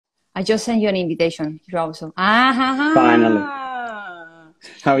I just sent you an invitation, Joao. So, finally.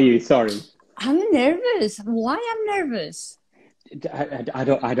 How are you? Sorry. I'm nervous. Why I'm nervous?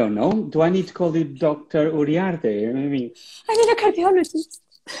 I don't know. Do I need to call you Dr. Uriarte? I mean, I need a cardiologist.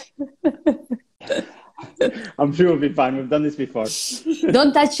 I'm sure we'll be fine. We've done this before.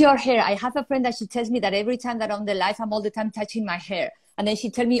 Don't touch your hair. I have a friend that she tells me that every time that I'm on the live, I'm all the time touching my hair. And then she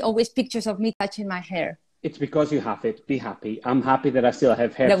tells me always pictures of me touching my hair. It's because you have it. Be happy. I'm happy that I still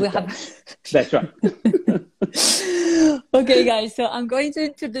have hair. That we have. That's right. Okay, guys. So I'm going to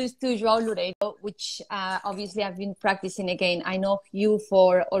introduce to Joao Loureiro, which obviously I've been practicing again. I know you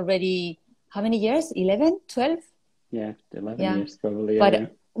for already, how many years? 11, 12? Yeah, 11 years probably.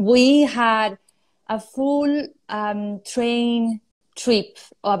 But we had a full train trip,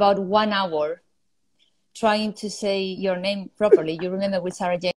 about 1 hour, trying to say your name properly. You remember with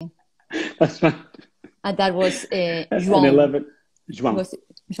Sarah Jane? That's right. And that was Joao.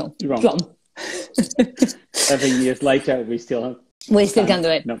 Joao. 7 years later, we still can do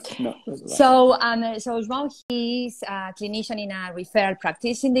it. No. So Joao, he's a clinician in a referral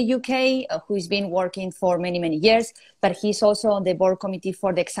practice in the UK, who's been working for many, many years, but he's also on the board committee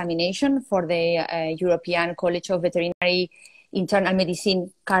for the examination for the European College of Veterinary Internal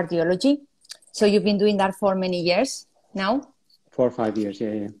Medicine Cardiology. So you've been doing that for many years now? 4 or 5 years,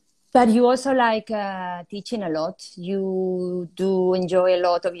 yeah. But you also like teaching a lot. You do enjoy a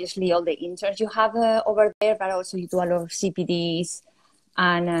lot, obviously, all the interns you have over there, but also you do a lot of CPDs.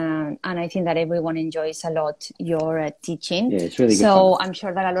 And I think that everyone enjoys a lot your teaching. Yeah, it's really good. So I'm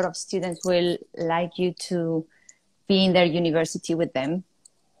sure that a lot of students will like you to be in their university with them.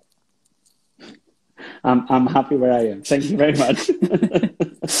 I'm happy where I am. Thank you very much.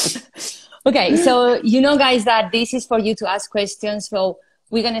 Okay, so you know, guys, that this is for you to ask questions. So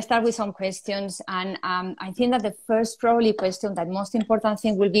we're going to start with some questions. And I think that the first probably question, that most important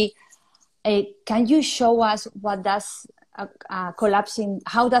thing will be, can you show us what does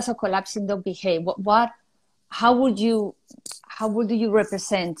how does a collapsing dog behave? How would you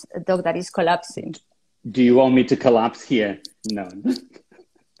represent a dog that is collapsing? Do you want me to collapse here? No.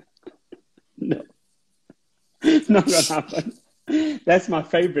 No. Not going to happen. That's my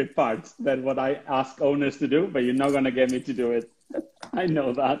favorite part, that what I ask owners to do, but you're not going to get me to do it. I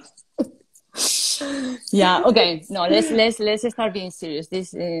know that. Yeah. Okay. No. Let's start being serious.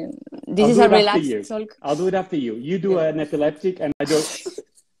 This is a relaxed talk. I'll do it after you. You do an epileptic, and I do.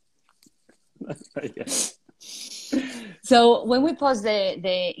 So when we post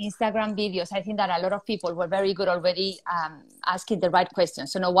the Instagram videos, I think that a lot of people were very good already asking the right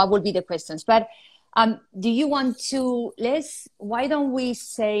questions. So now, what would be the questions? But do you want to why don't we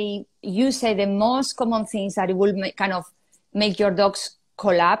say, you say the most common things that it will make your dogs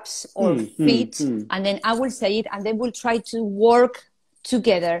collapse or fit, and then I will say it, and then we'll try to work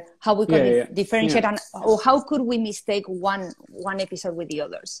together how we can differentiate, or how could we mistake one episode with the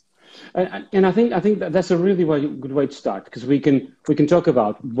others. And I think that's a really good way to start, because we can talk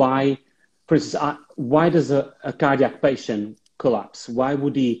about why, for instance, why does a cardiac patient collapse? Why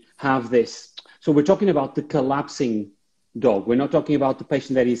would he have this? So we're talking about the collapsing dog. We're not talking about the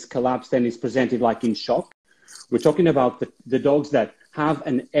patient that is collapsed and is presented like in shock. We're talking about the dogs that have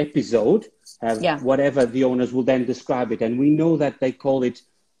an episode, whatever the owners will then describe it. And we know that they call it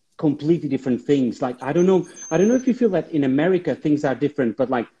completely different things. Like, I don't know if you feel that in America things are different, but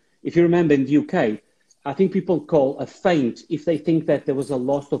like, if you remember in the UK, I think people call a faint if they think that there was a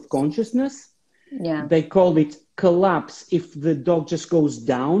loss of consciousness. Yeah. They call it collapse if the dog just goes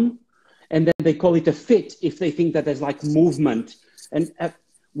down. And then they call it a fit if they think that there's like movement. And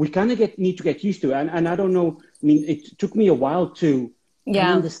we kind of need to get used to it. And I don't know, I mean, it took me a while to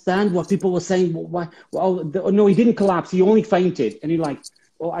understand what people were saying. No, he didn't collapse. He only fainted. And you're like,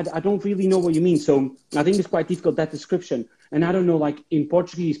 I don't really know what you mean. So I think it's quite difficult, that description. And I don't know, like in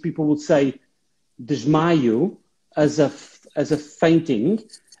Portuguese, people would say desmaio as a fainting,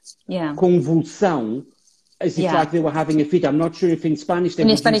 convulsão, as if like they were having a fit. I'm not sure if in Spanish they would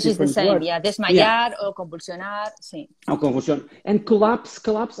use different words. In Spanish is the same, desmayar or convulsionar, sí. Or convulsion. And collapse,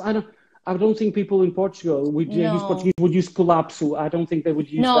 I don't think people in Portugal would use Portuguese would use colapso. I don't think they would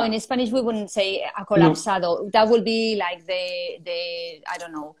use that. In Spanish we wouldn't say a colapsado. No. That would be like the I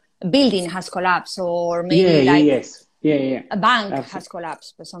don't know, building has collapsed, or maybe a bank has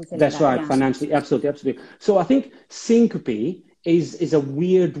collapsed or something like that. That's right, financially, absolutely. So I think syncope is a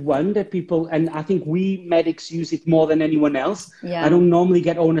weird one that people, and I think we medics use it more than anyone else. Yeah. I don't normally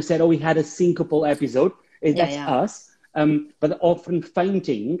get owners said, he had a syncopal episode. That's us. But often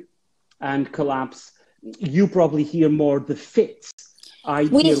fainting and collapse, you probably hear more the fits.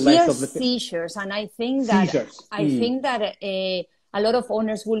 We hear less of the seizures, and I think that a lot of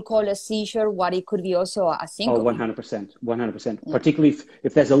owners will call a seizure what it could be also a syncope. Oh, 100%, 100%. Yeah. Particularly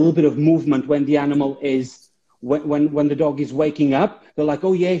if there's a little bit of movement when the animal is, when the dog is waking up, they're like,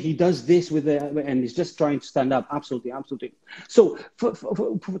 oh yeah, he does this and he's just trying to stand up. Absolutely, absolutely. So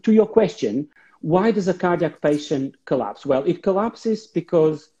to your question, why does a cardiac patient collapse? Well, it collapses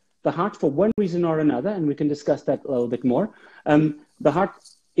because the heart, for one reason or another, and we can discuss that a little bit more, the heart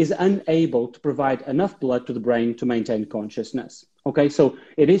is unable to provide enough blood to the brain to maintain consciousness. Okay, so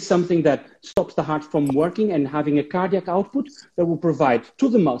it is something that stops the heart from working and having a cardiac output that will provide to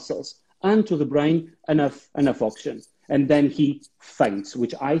the muscles and to the brain enough oxygen. And then he faints,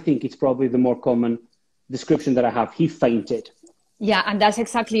 which I think is probably the more common description that I have. He fainted. Yeah, and that's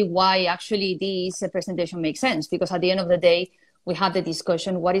exactly why actually this presentation makes sense, because at the end of the day, we have the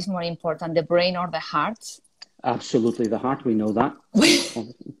discussion, what is more important, the brain or the heart? Absolutely, the heart, we know that.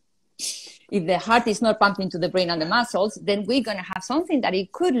 If the heart is not pumping to the brain and the muscles, then we're going to have something that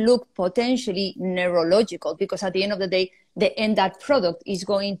it could look potentially neurological, because at the end of the day, the end product is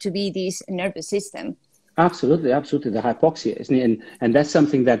going to be this nervous system. Absolutely, absolutely. The hypoxia, isn't it? And that's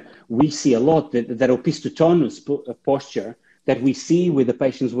something that we see a lot, that opistotonus posture that we see with the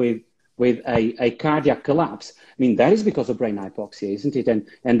patients with a cardiac collapse. I mean, that is because of brain hypoxia, isn't it?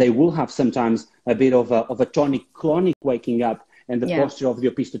 And they will have sometimes a bit of a tonic-clonic waking up and the posture of the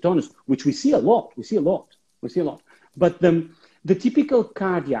opistotonus, which we see a lot. But the typical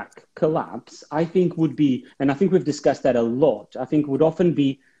cardiac collapse, I think, would be, and I think we've discussed that a lot, I think would often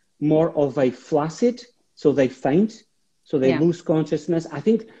be more of a flaccid, so they faint, so they lose consciousness. I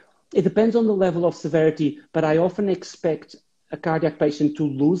think it depends on the level of severity, but I often expect a cardiac patient to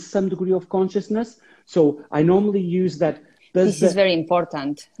lose some degree of consciousness. So I normally use that. This is very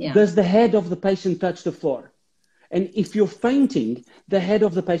important. Yeah. Does the head of the patient touch the floor? And if you're fainting, the head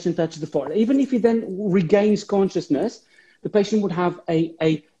of the patient touches the floor. Even if he then regains consciousness, the patient would have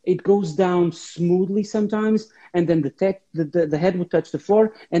it goes down smoothly sometimes, and then the head would touch the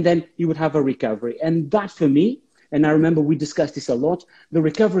floor, and then you would have a recovery. And that for me, and I remember we discussed this a lot, the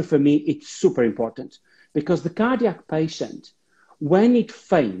recovery for me, it's super important. Because the cardiac patient, when it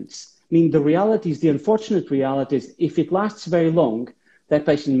faints, I mean, the unfortunate reality is if it lasts very long, that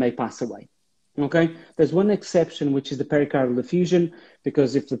patient may pass away. Okay, there's one exception, which is the pericardial effusion,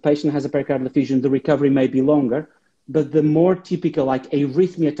 because if the patient has a pericardial effusion, the recovery may be longer. But the more typical, like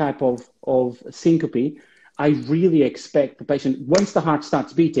arrhythmia type of syncope, I really expect the patient, once the heart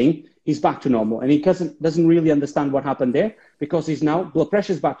starts beating, he's back to normal. And he doesn't really understand what happened there, because he's now, blood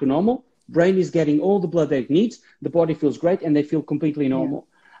pressure is back to normal, brain is getting all the blood that it needs, the body feels great, and they feel completely normal.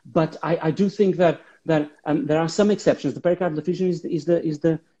 Yeah. But I do think that there are some exceptions. The pericardial effusion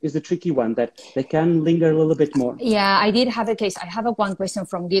is the tricky one, that they can linger a little bit more. Yeah, I did have a case. I have one question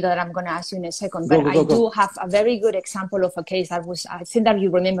from Guido that I'm going to ask you in a second. But I do have a very good example of a case that was, I think that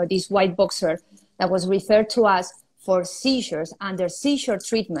you remember, this white boxer that was referred to us for seizures under seizure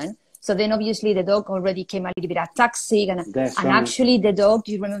treatment. So then obviously the dog already came a little bit ataxic, and actually the dog,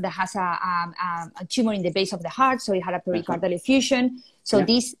 do you remember, has a tumor in the base of the heart, so it had a pericardial effusion. So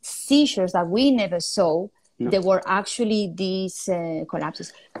these seizures that we never saw, they were actually these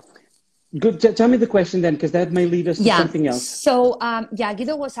collapses. Good. Tell me the question then, because that may lead us to something else. So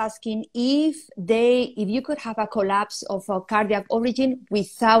Guido was asking if you could have a collapse of a cardiac origin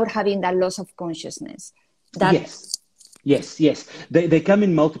without having that loss of consciousness. Yes. They come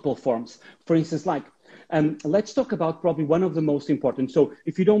in multiple forms. For instance, like, let's talk about probably one of the most important. So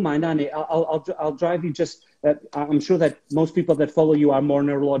if you don't mind, Annie, I'll drive you just, I'm sure that most people that follow you are more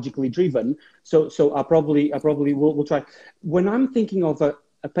neurologically driven. So I probably will try. When I'm thinking of a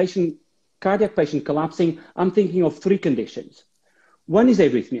cardiac patient collapsing, I'm thinking of three conditions. One is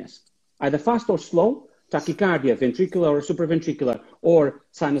arrhythmias, either fast or slow, tachycardia, ventricular or supraventricular, or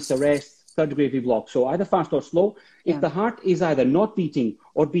sinus arrest, third degree AV block. So either fast or slow. If the heart is either not beating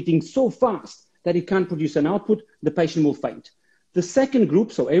or beating so fast that it can't produce an output, the patient will faint. The second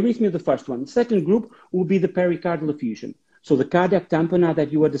group, so arrhythmia, the first one. The second group will be the pericardial effusion. So the cardiac tamponade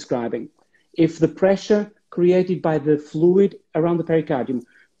that you were describing. If the pressure created by the fluid around the pericardium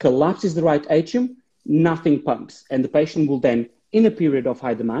collapses the right atrium, nothing pumps. And the patient will then, in a period of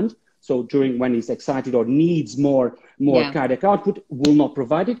high demand, so during when he's excited or needs more cardiac output, will not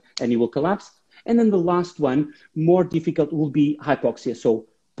provide it, and he will collapse. And then the last one, more difficult, will be hypoxia. So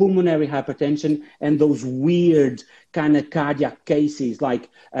pulmonary hypertension and those weird kind of cardiac cases like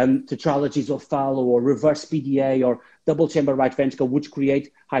tetralogies of Fallot or reverse PDA or double chamber right ventricle, which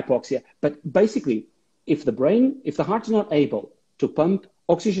create hypoxia. But basically, if the heart is not able to pump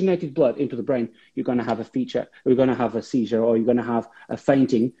oxygenated blood into the brain, you're going to have a feature, you're going to have a seizure, or you're going to have a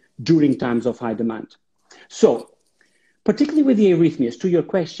fainting during times of high demand. So particularly with the arrhythmias, to your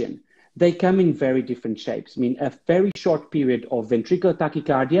question, they come in very different shapes. I mean, a very short period of ventricular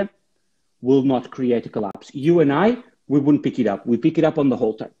tachycardia will not create a collapse. You and I, we wouldn't pick it up. We pick it up on the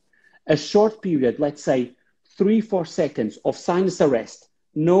Holter. A short period, let's say 3-4 seconds of sinus arrest,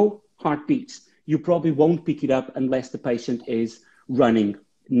 no heartbeats, you probably won't pick it up unless the patient is running,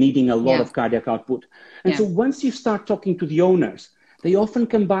 needing a lot of cardiac output. And so once you start talking to the owners, they often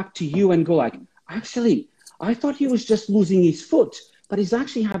come back to you and go like, actually, I thought he was just losing his foot, but he's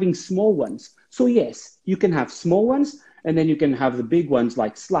actually having small ones. So yes, you can have small ones, and then you can have the big ones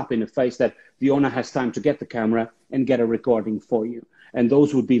like slap in the face that the owner has time to get the camera and get a recording for you. And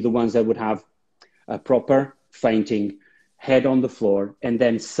those would be the ones that would have a proper fainting, head on the floor, and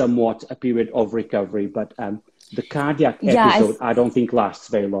then somewhat a period of recovery. But the cardiac episode, I don't think lasts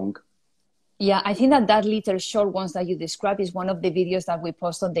very long. Yeah, I think that little short ones that you described is one of the videos that we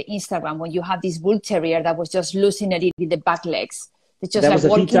post on the Instagram when you have this bull terrier that was just losing it with the back legs. It's just like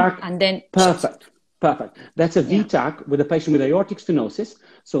walking and then... Perfect. That's a VTAC with a patient with aortic stenosis.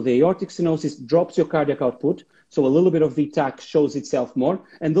 So the aortic stenosis drops your cardiac output. So a little bit of VTAC shows itself more.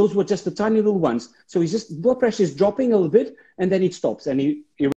 And those were just the tiny little ones. So he's just, blood pressure is dropping a little bit and then it stops and he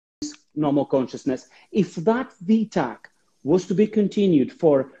reaches normal consciousness. If that VTAC was to be continued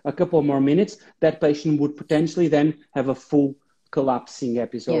for a couple more minutes, that patient would potentially then have a full collapsing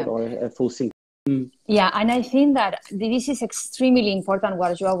episode or a full sync. Yeah, and I think that this is extremely important,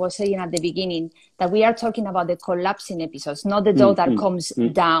 what Joao was saying at the beginning, that we are talking about the collapsing episodes, not the dog that comes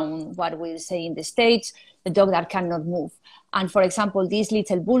down, what we say in the States, the dog that cannot move. And for example, this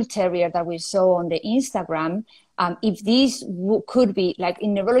little bull terrier that we saw on the Instagram, if this could be, like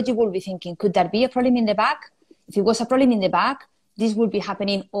in neurology, we'll be thinking, could that be a problem in the back? If it was a problem in the back, this would be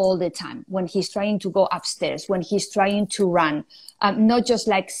happening all the time when he's trying to go upstairs, when he's trying to run, not just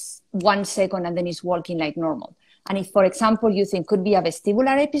like 1 second and then he's walking like normal. And if, for example, you think could be a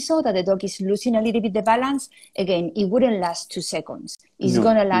vestibular episode that the dog is losing a little bit the balance, again, it wouldn't last 2 seconds. It's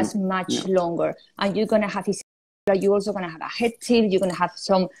going to last much longer. And you're going to have you're also going to have a head tilt. You're going to have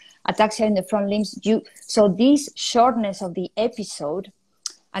some ataxia in the front limbs. So this shortness of the episode,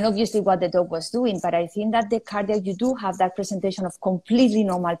 and obviously what the dog was doing, but I think that the cardiac, you do have that presentation of completely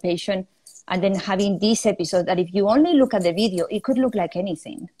normal patient and then having this episode that if you only look at the video, it could look like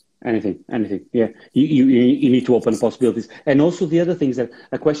anything. Anything. Yeah. You need to open possibilities. And also the other things that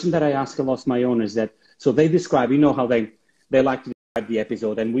a question that I ask a lot of my owners that, so they describe, you know how they like to describe the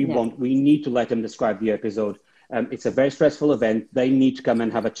episode and we need to let them describe the episode. It's a very stressful event. They need to come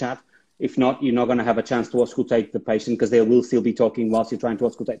and have a chat. If not, you're not going to have a chance to auscultate the patient because they will still be talking whilst you're trying to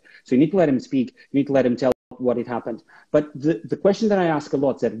auscultate. So you need to let them speak. You need to let them tell what it happened. But the question that I ask a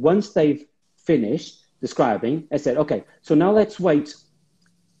lot is that once they've finished describing, I said, okay, so now let's wait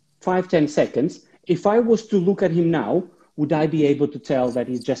 5-10 seconds. If I was to look at him now, would I be able to tell that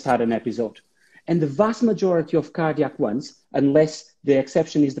he's just had an episode? And the vast majority of cardiac ones, unless the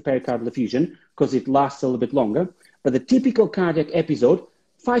exception is the pericardial effusion, because it lasts a little bit longer, but the typical cardiac episode,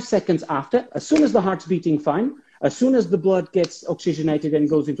 5 seconds after, as soon as the heart's beating fine, as soon as the blood gets oxygenated and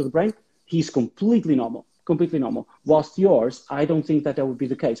goes into the brain, he's completely normal. Whilst yours, I don't think that would be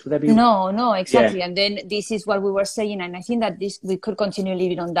the case. Would that be? No, exactly. Yeah. And then this is what we were saying. And I think that we could continue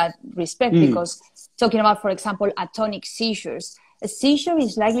living on that respect because talking about, for example, atonic seizures, a seizure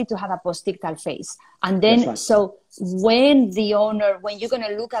is likely to have a postictal phase. And then, so when you're going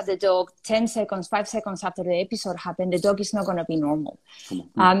to look at the dog 10 seconds, 5 seconds after the episode happened, the dog is not going to be normal.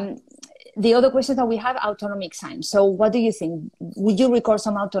 The other question that we have, autonomic signs. So what do you think? Would you record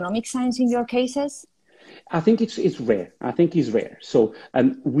some autonomic signs in your cases? I think it's rare. So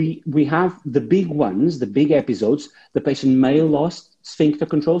we have the big ones, the big episodes. The patient may lost sphincter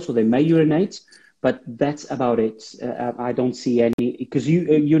control, so they may urinate, but that's about it. I don't see any, because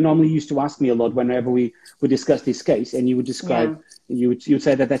you normally used to ask me a lot whenever we would discuss this case, and you would describe, you'd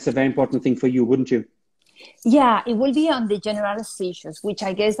say that that's a very important thing for you, wouldn't you? Yeah, it will be on the general seizures, which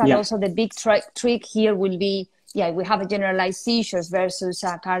I guess that also the big trick here will be, we have a generalized seizures versus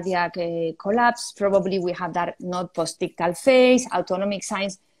a cardiac collapse. Probably we have that not postictal phase, autonomic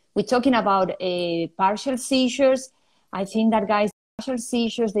signs. We're talking about partial seizures. I think that, guys, partial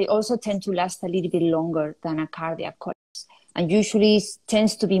seizures, they also tend to last a little bit longer than a cardiac collapse. And usually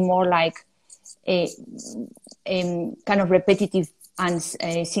tends to be more like a kind of repetitive and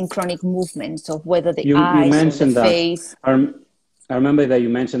synchronic movements of whether the eyes or the face. I remember that you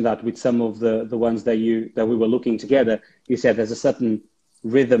mentioned that with some of the ones that we were looking together. You said there's a certain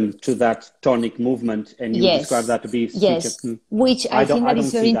rhythm to that tonic movement, and you describe that to be which I think that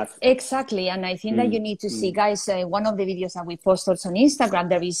is very exactly. And I think that you need to see, guys. One of the videos that we post also on Instagram,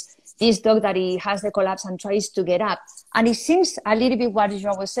 there is this dog that he has the collapse and tries to get up. And it seems a little bit what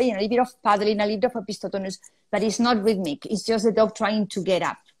Joao was saying, a little bit of paddling, a little bit of epistotonus, but it's not rhythmic. It's just the dog trying to get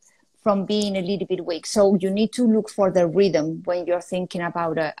up from being a little bit weak. So you need to look for the rhythm when you're thinking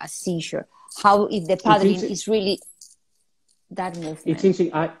about a seizure. How if the paddling is really that movement. It's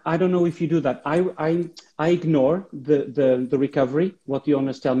interesting. I don't know if you do that. I ignore the recovery, what the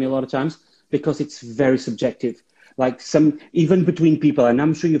owners tell me a lot of times, because it's very subjective. Like even between people, and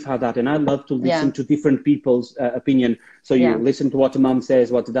I'm sure you've had that, and I love to listen to different people's opinion. So you listen to what the mom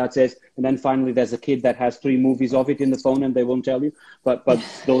says, what the dad says, and then finally there's a kid that has 3 movies of it in the phone and they won't tell you. But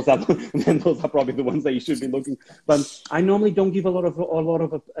those are probably the ones that you should be looking. But I normally don't give a lot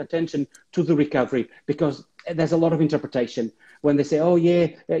of attention to the recovery because there's a lot of interpretation. When they say, oh yeah,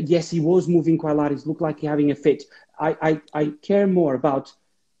 yes, he was moving quite a lot, it looked like he's having a fit. I care more about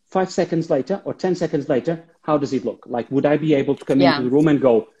 5 seconds later or 10 seconds later, how does it look? Like, would I be able to come into the room and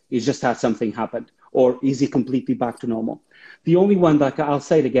go, it's just had something happened? Or is he completely back to normal? The only one that I'll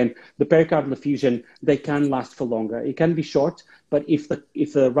say it again, the pericardial effusion, they can last for longer. It can be short, but if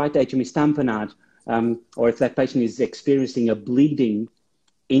the right atrium is tamponade, or if that patient is experiencing a bleeding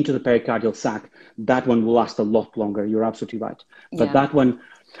into the pericardial sac, that one will last a lot longer. You're absolutely right. But that one,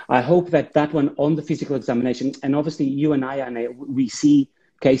 I hope that one on the physical examination, and obviously you and I, Ane, we see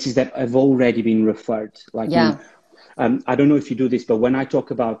cases that have already been referred. Like, I don't know if you do this, but when I talk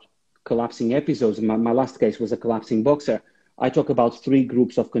about collapsing episodes, my last case was a collapsing boxer, I talk about 3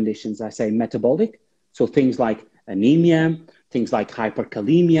 groups of conditions. I say metabolic, so things like anemia, things like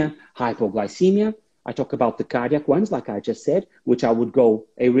hyperkalemia, hypoglycemia. I talk about the cardiac ones, like I just said, which I would go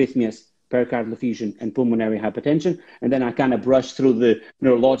arrhythmias, pericardial effusion, and pulmonary hypertension. And then I kind of brush through the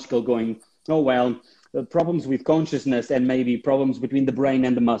neurological going, oh, well, problems with consciousness and maybe problems between the brain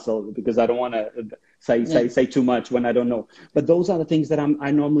and the muscle, because I don't want to say too much when I don't know. But those are the things that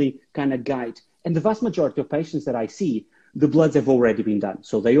I normally kind of guide. And the vast majority of patients that I see, the bloods have already been done.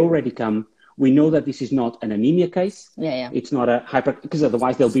 So they already come. We know that this is not an anemia case. It's not a because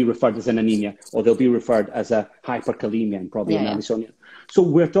otherwise they'll be referred as an anemia, or they'll be referred as a hyperkalemia and probably an Alisonian. So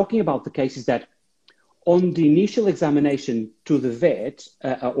we're talking about the cases that on the initial examination to the vet,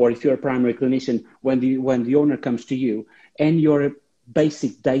 or if you're a primary clinician, when the owner comes to you and your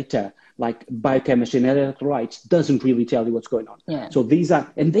basic data like biochemistry and electrolytes doesn't really tell you what's going on. So these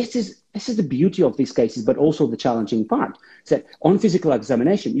are, and this is the beauty of these cases, but also the challenging part. So on physical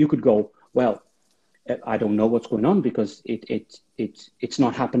examination, you could go, well, I don't know what's going on because it's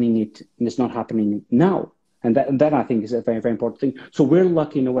not happening. It's not happening now, and that I think is a very, very important thing. So we're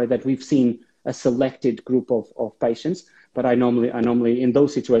lucky in a way that we've seen a selected group of patients, but I normally in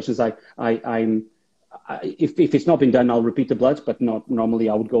those situations if it's not been done, I'll repeat the bloods, but not normally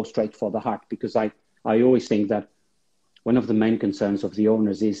I would go straight for the heart, because I always think that one of the main concerns of the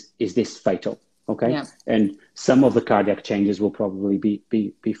owners is this fatal? Okay. And some of the cardiac changes will probably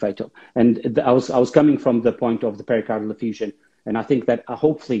be fatal. And I was coming from the point of the pericardial effusion, and I think that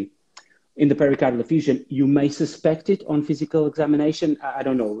hopefully in the pericardial effusion, you may suspect it on physical examination. I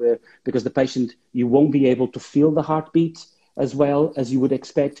don't know, because the patient, you won't be able to feel the heartbeat as well as you would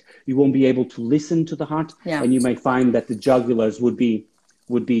expect. You won't be able to listen to the heart, and you may find that the jugulars would be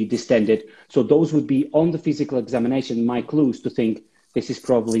distended. So those would be on the physical examination my clues to think this is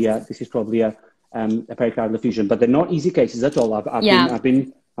probably a pericardial effusion. But they're not easy cases at all. I've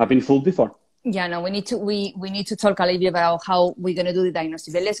been fooled before. Yeah, no, we need to talk a little bit about how we're going to do the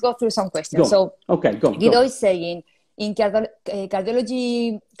diagnosis. But let's go through some questions. Go. Guido is saying, in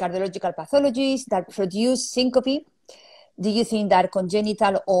cardiological pathologies that produce syncope, do you think that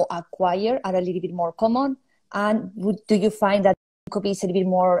congenital or acquired are a little bit more common? And do you find that syncope is a little bit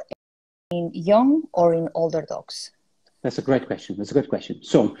more in young or in older dogs? That's a great question.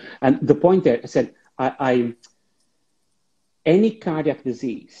 So, and the point there, I said, any cardiac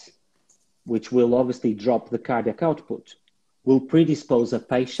disease, which will obviously drop the cardiac output, will predispose a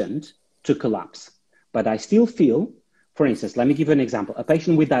patient to collapse. But I still feel, for instance, let me give you an example. A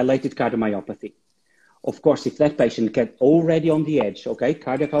patient with dilated cardiomyopathy. Of course, if that patient gets already on the edge, okay,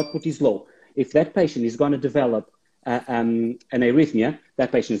 cardiac output is low. If that patient is going to develop an arrhythmia,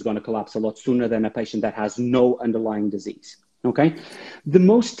 that patient is going to collapse a lot sooner than a patient that has no underlying disease, okay? The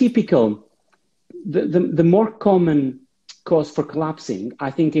most typical, the more common cause for collapsing,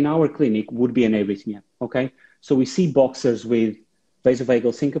 I think in our clinic would be an arrhythmia, okay? So we see boxers with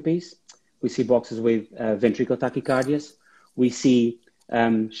vasovagal syncopes, we see boxers with ventricular tachycardias, we see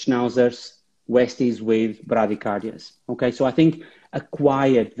schnauzers, Westies with bradycardias, okay? So I think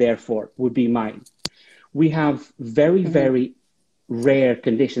acquired, therefore, would be mine. We have very, very rare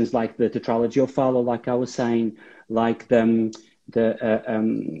conditions like the tetralogy of Fowler, like I was saying, like the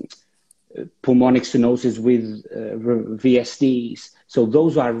pulmonic stenosis with VSDs. So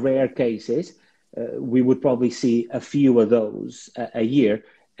those are rare cases. We would probably see a few of those a year,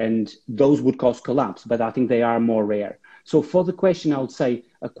 and those would cause collapse, but I think they are more rare. So for the question, I would say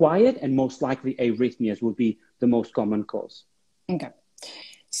acquired and most likely arrhythmias would be the most common cause. Okay.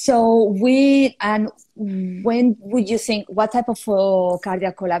 So when would you think, what type of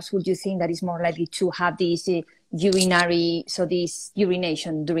cardiac collapse would you think that is more likely to have this urinary, so this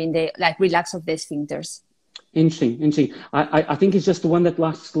urination during the relax of the sphincters? Interesting. I think it's just the one that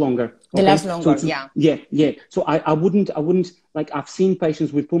lasts longer. They last longer, yeah. Yeah. So I wouldn't, like, I've seen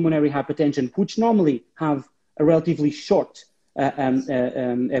patients with pulmonary hypertension, which normally have a relatively short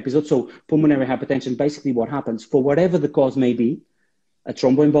episode. So pulmonary hypertension, basically what happens, for whatever the cause may be, a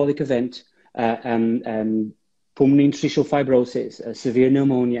thromboembolic event, pulmonary interstitial fibrosis, severe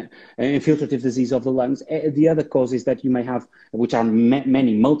pneumonia, infiltrative disease of the lungs, the other causes that you may have, which are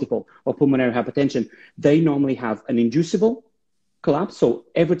multiple, of pulmonary hypertension, they normally have an inducible collapse. So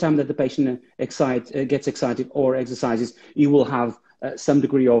every time that the patient gets excited or exercises, you will have some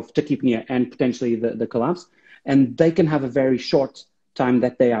degree of tachypnea and potentially the collapse. And they can have a very short time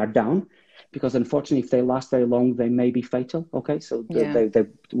that they are down, because unfortunately, if they last very long, they may be fatal. Okay, so we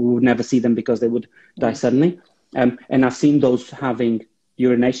would never see them because they would die suddenly. And I've seen those having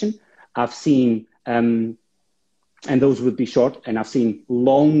urination. I've seen, and those would be short. And I've seen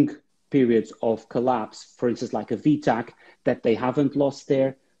long periods of collapse, for instance, like a VTAC, that they haven't lost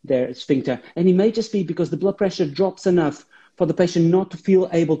their sphincter. And it may just be because the blood pressure drops enough for the patient not to feel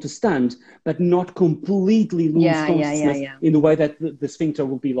able to stand, but not completely lose consciousness in the way that the sphincter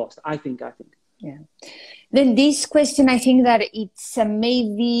will be lost. I think. Yeah. Then this question, I think that it's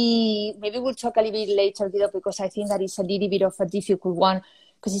maybe we'll talk a little bit later, because I think that it's a little bit of a difficult one,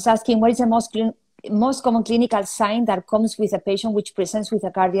 because it's asking what is the most common clinical sign that comes with a patient which presents with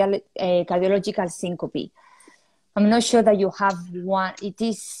a cardiological syncope. I'm not sure that you have one. It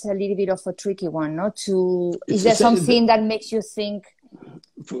is a little bit of a tricky one, no? Is there something that makes you think?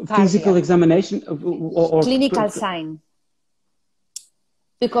 Physical examination or clinical sign?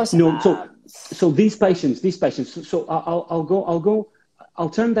 Because no. So these patients. So I'll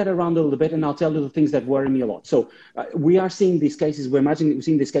turn that around a little bit, and I'll tell you the things that worry me a lot. So we are seeing these cases. We're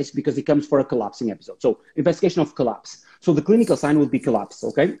seeing this case because it comes for a collapsing episode. So investigation of collapse. So the clinical sign would be collapse,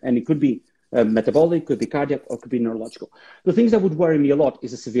 okay, and it could be metabolic, could be cardiac, or could be neurological. The things that would worry me a lot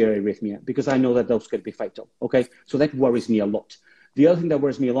is a severe arrhythmia, because I know that those could be fatal, okay? So that worries me a lot. The other thing that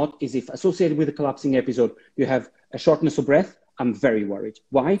worries me a lot is if associated with a collapsing episode, you have a shortness of breath. I'm very worried.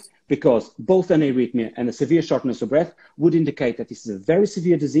 Why? Because both an arrhythmia and a severe shortness of breath would indicate that this is a very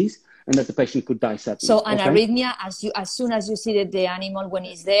severe disease and that the patient could die suddenly. So an arrhythmia, as soon as you see the animal when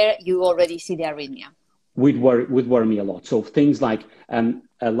it's there, you already see the arrhythmia. Would worry me a lot. So things like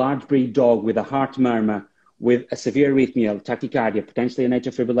a large breed dog with a heart murmur, with a severe arrhythmia, tachycardia, potentially an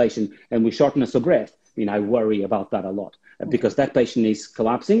atrial fibrillation, and with shortness of breath, I worry about that a lot, because that patient is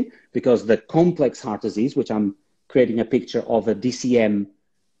collapsing, because the complex heart disease, which I'm creating a picture of a DCM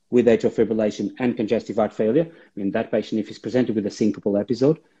with atrial fibrillation and congestive heart failure, that patient, if he's presented with a syncopal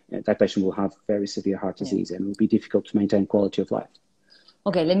episode, that patient will have very severe heart disease and it will be difficult to maintain quality of life.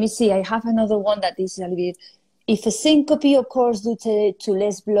 Okay, let me see. I have another one that is a little bit. If a syncope occurs due to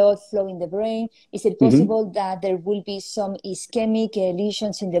less blood flow in the brain, is it possible that there will be some ischemic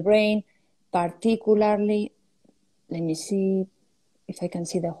lesions in the brain, particularly? Let me see if I can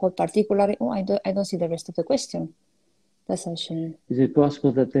see the whole particularly. Oh, I don't see the rest of the question. That's a shame. Is it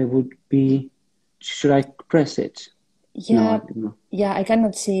possible that there would be? Should I press it? Yeah, no, I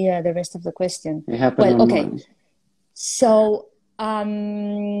cannot see the rest of the question. It happened okay. So.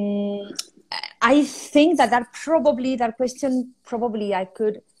 I think that question I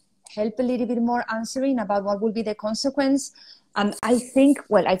could help a little bit more answering about what will be the consequence. I think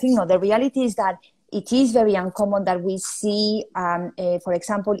the reality is that it is very uncommon that we see, for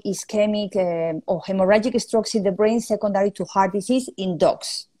example, ischemic or hemorrhagic strokes in the brain secondary to heart disease in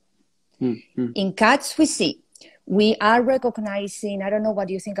dogs. In cats, we see. We are recognizing, I don't know what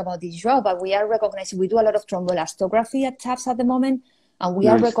you think about this, Joao, but we are recognizing, we do a lot of thromboelastography at TAPS at the moment, and we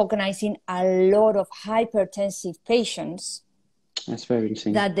are recognizing a lot of hypertensive patients. That's very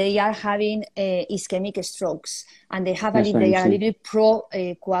interesting. That they are having ischemic strokes, and they are a little bit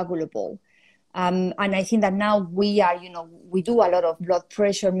pro-coagulable. And I think that now we do a lot of blood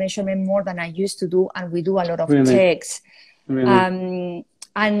pressure measurement more than I used to do, and we do a lot of checks. Really?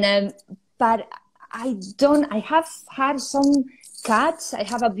 But I have had some cats. I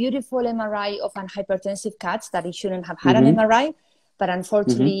have a beautiful MRI of an hypertensive cat that it shouldn't have had an MRI, but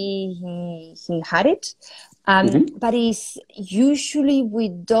unfortunately he had it. But it's usually we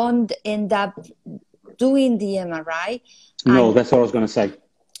don't end up doing the MRI. No, that's what I was going to say.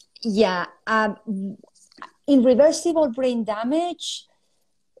 Yeah. Irreversible brain damage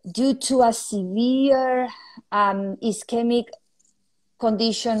due to a severe ischemic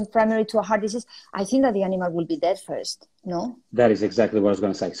condition primary to a heart disease, I think that the animal will be dead first, no? That is exactly what I was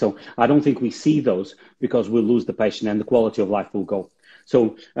going to say. So I don't think we see those because we'll lose the patient and the quality of life will go.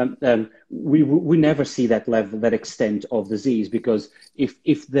 So we never see that level, that extent of disease, because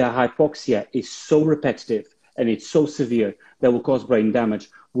if the hypoxia is so repetitive and it's so severe that will cause brain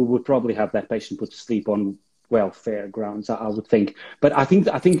damage, we would probably have that patient put to sleep on welfare grounds, I would think. But I think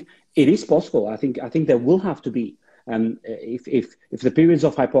it is possible. I think there will have to be, if the periods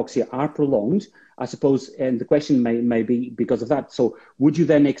of hypoxia are prolonged, I suppose, and the question may be because of that. So would you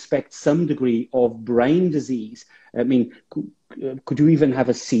then expect some degree of brain disease? I mean, could you even have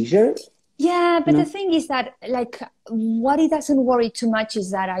a seizure? Yeah, but the thing is that, like, what it doesn't worry too much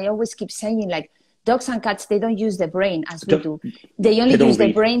is that I always keep saying, like, dogs and cats, they don't use the brain as we do. They only use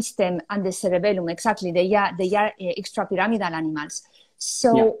the brainstem and the cerebellum. Exactly. They are extrapyramidal animals.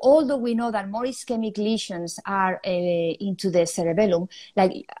 So although we know that more ischemic lesions are into the cerebellum,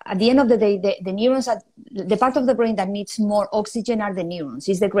 like at the end of the day, the neurons, the part of the brain that needs more oxygen are the neurons,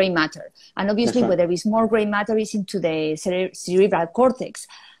 is the gray matter. And obviously where there is more gray matter is into the cerebral cortex.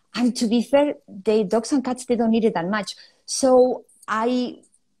 And to be fair, dogs and cats, they don't need it that much. So I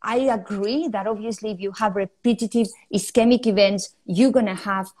agree that obviously if you have repetitive ischemic events, you're going to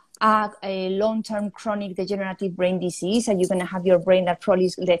have a long-term chronic degenerative brain disease, and you're going to have your brain that probably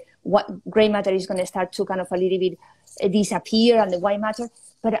what gray matter is going to start to kind of a little bit disappear, and the white matter.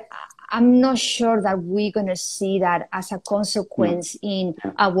 But I'm not sure that we're going to see that as a consequence in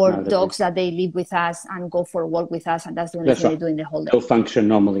our dogs that they live with us and go for a walk with us, and that's the only thing they're doing the whole day. They'll function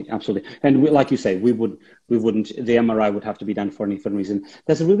normally, absolutely. And like you say, we wouldn't. The MRI would have to be done for any different reason.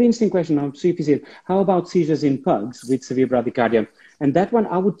 There's a really interesting question. I'll see if you see it. How about seizures in pugs with severe bradycardia? And that one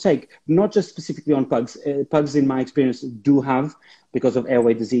I would take, not just specifically on pugs. Pugs, in my experience, do have, because of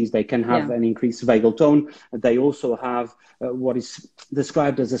airway disease, they can have an increased vagal tone. They also have what is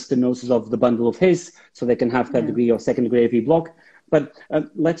described as a stenosis of the bundle of His, so they can have third degree or second degree AV block. But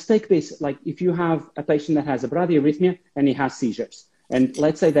let's take this, like if you have a patient that has a bradyarrhythmia and he has seizures, and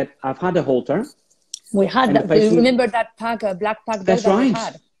let's say that I've had a Holter. We had that. Do you remember that pug, black pug? That's right. We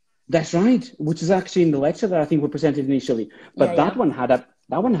had? That's right, which is actually in the lecture that I think we presented initially. But that one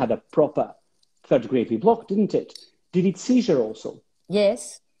had a proper third degree AV block, didn't it? Did it seizure also?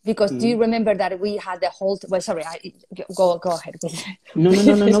 Yes, because do you remember that we had the whole? Well, sorry, go ahead. No.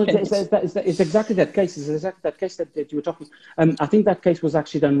 It's exactly that case. It's exactly that case that you were talking. I think that case was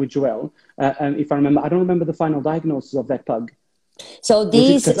actually done with Joel. If I remember, I don't remember the final diagnosis of that pug. So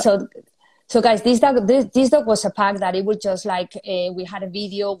guys, this dog was a pug that it would just like, we had a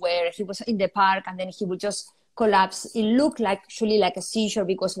video where he was in the park and then he would just collapse. It looked actually like a seizure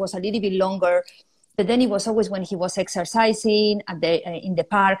because it was a little bit longer, but then it was always when he was exercising in the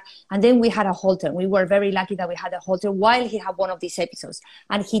park. And then we had a Holter. We were very lucky that we had a Holter while he had one of these episodes.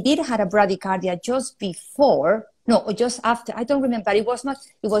 And he did have a bradycardia just before, no, just after, I don't remember. It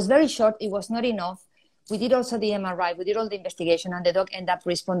was very short. It was not enough. We did also the MRI, we did all the investigation, and the dog ended up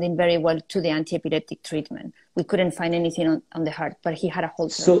responding very well to the anti-epileptic treatment. We couldn't find anything on the heart, but he had a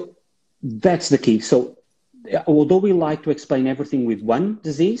Holter. So that's the key. So although we like to explain everything with one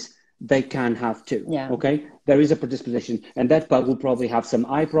disease, they can have two, okay? There is a predisposition, and that pug will probably have some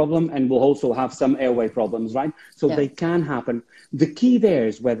eye problem and will also have some airway problems, right? So they can happen. The key there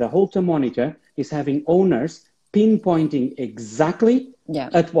is where the Holter monitor is having owners pinpointing exactly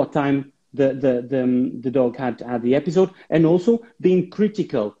at what time the dog had the episode, and also being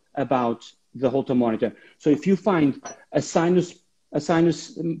critical about the Holter monitor. So if you find a pronounced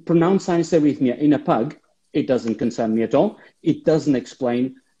sinus arrhythmia in a pug, it doesn't concern me at all. It doesn't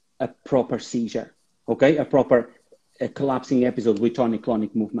explain a proper seizure, okay? A proper collapsing episode with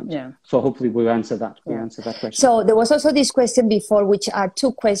tonic-clonic movement. Yeah. So hopefully we'll answer that. We'll answer that question. So there was also this question before, which are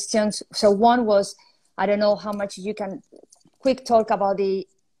two questions. So one was, I don't know how much you can quick talk about the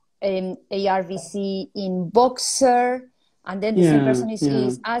ARVC in boxer, and then the same person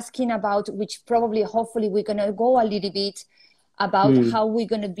is asking about, which probably hopefully we're going to go a little bit about how we're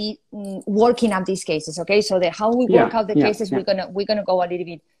going to be working out these cases. Okay, so how we work out the cases, we're gonna go a little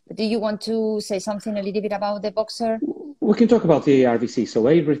bit. But do you want to say something a little bit about the boxer? We can talk about the ARVC. So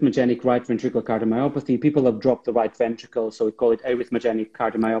arrhythmogenic right ventricular cardiomyopathy. People have dropped the right ventricle, so we call it arrhythmogenic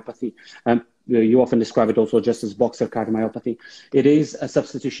cardiomyopathy. You often describe it also just as boxer cardiomyopathy. It is a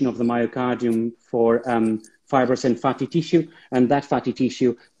substitution of the myocardium for fibrous and fatty tissue, and that fatty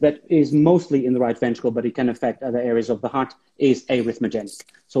tissue that is mostly in the right ventricle, but it can affect other areas of the heart, is arrhythmogenic.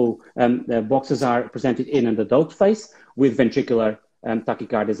 So the boxes are presented in an adult phase with ventricular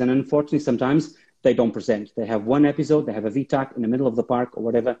tachycardias, and unfortunately sometimes they don't present. They have one episode, they have a VTAC in the middle of the park or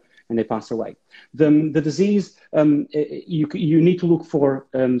whatever, and they pass away. The disease, you need to look for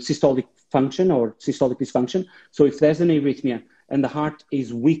systolic function or systolic dysfunction. So if there's an arrhythmia and the heart is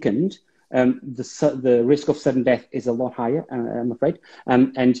weakened, the risk of sudden death is a lot higher, I'm afraid.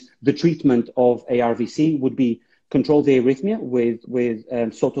 And the treatment of ARVC would be control the arrhythmia with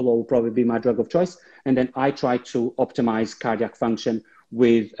Sotalol will probably be my drug of choice. And then I try to optimize cardiac function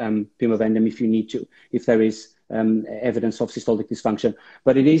with pimobendan if you need to, if there is evidence of systolic dysfunction.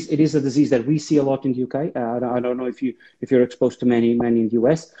 But it is a disease that we see a lot in the UK. I don't know if you're exposed to many in the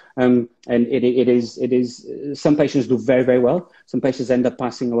US. And it is some patients do very, very well. Some patients end up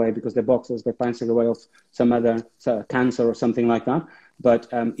passing away because they're boxers, they're passing away of some other cancer or something like that. But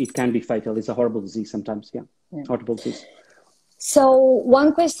it can be fatal. It's a horrible disease sometimes. Yeah. Horrible disease. So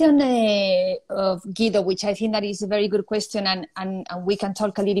one question of Guido, which I think that is a very good question, and we can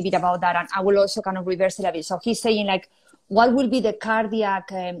talk a little bit about that, and I will also kind of reverse it a bit. So he's saying, like, what will be the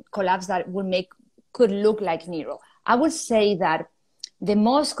cardiac collapse that could look like neuro? I would say that the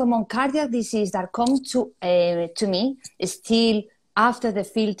most common cardiac disease that comes to me is still after the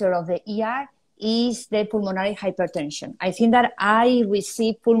filter of the ER is the pulmonary hypertension. I think that I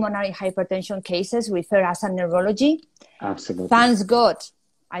receive pulmonary hypertension cases referred as a neurology. Absolutely. Thanks God,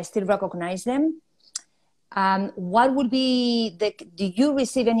 I still recognize them. What would be do you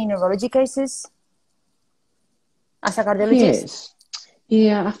receive any neurology cases as a cardiologist? Yes.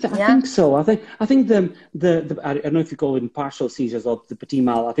 Yeah, I think so. I think the I don't know if you call it partial seizures or the petit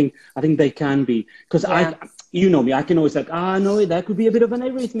mal. I think they can be, because you know me, I can always like, no, that could be a bit of an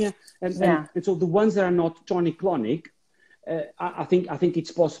arrhythmia, and so the ones that are not tonic-clonic, I think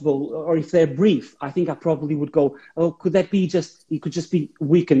it's possible. Or if they're brief, I think I probably would go, oh, could that be it could just be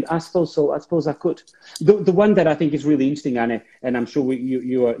weakened? I suppose so. I suppose I could. The one that I think is really interesting, Anne, and I'm sure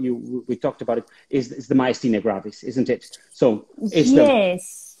we talked about it, is the myasthenia gravis, isn't it? So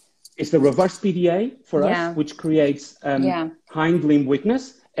it's the reverse PDA for us, which creates hind limb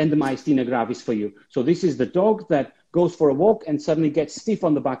weakness, and the myasthenia gravis for you. So this is the dog that goes for a walk and suddenly gets stiff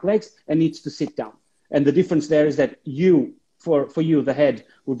on the back legs and needs to sit down. And the difference there is that for you, the head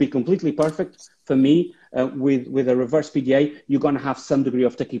would be completely perfect. For me, with a reverse PDA, you're going to have some degree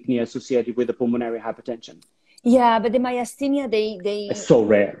of tachypnea associated with the pulmonary hypertension. Yeah, but the myasthenia, it's so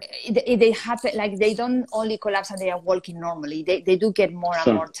rare. They happen, like, they don't only collapse and they are walking normally. They do get more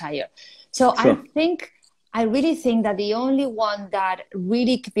and more tired. So I really think that the only one that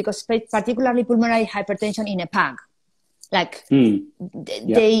really, because particularly pulmonary hypertension in a pug, like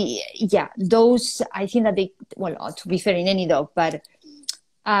those, I think that to be fair, in any dog, but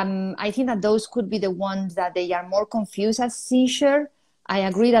I think that those could be the ones that they are more confused as seizure. I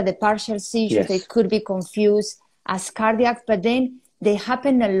agree that the partial seizures, they could be confused as cardiac, but then they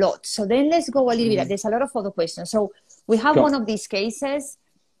happen a lot. So then let's go a little bit. There's a lot of other questions. So we have one of these cases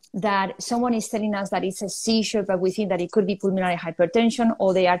that someone is telling us that it's a seizure, but we think that it could be pulmonary hypertension,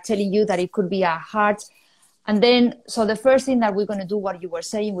 or they are telling you that it could be a heart. And then, so the first thing that we're going to do, what you were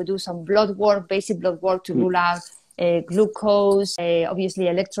saying, we do some blood work, basic blood work to rule out glucose, obviously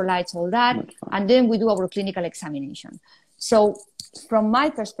electrolytes, all that. And then we do our clinical examination. So from my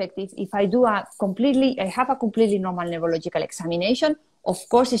perspective, if I have a completely normal neurological examination, of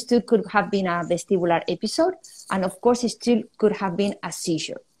course, it still could have been a vestibular episode. And of course, it still could have been a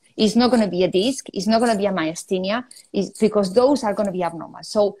seizure. It's not going to be a disc. It's not going to be a myasthenia, because those are going to be abnormal.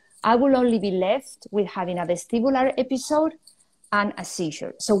 So I will only be left with having a vestibular episode and a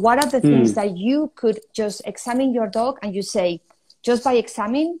seizure. So what are the things that you could just examine your dog and you say, just by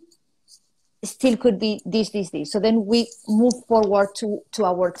examining, still could be this. So then we move forward to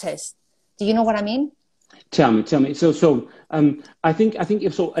our test. Do you know what I mean? Tell me. So I think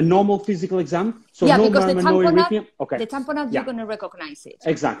if so, a normal physical exam. So no murmur, no arrhythmia. Okay. The tamponade, you're going to recognize it.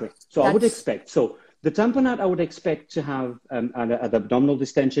 Exactly. So I would expect. So the tamponade, I would expect to have an abdominal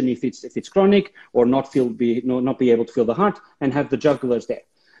distension if it's chronic, or not be able to feel the heart, and have the jugulars there.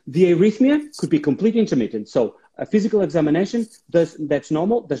 The arrhythmia could be completely intermittent. So a physical examination that's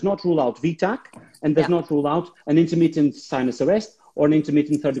normal does not rule out VTAC, and does not rule out an intermittent sinus arrest or an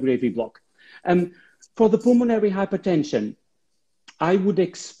intermittent third-degree AV block. For the pulmonary hypertension, I would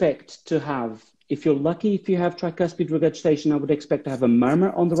expect to have, if you're lucky, if you have tricuspid regurgitation, I would expect to have a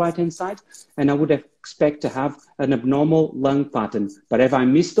murmur on the right-hand side, and I would expect to have an abnormal lung pattern. But have I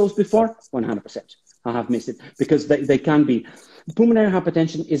missed those before? 100%. I have missed it, because they can be. Pulmonary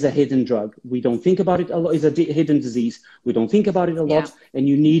hypertension is a hidden drug. We don't think about it a lot. It's a hidden disease. We don't think about it a lot, and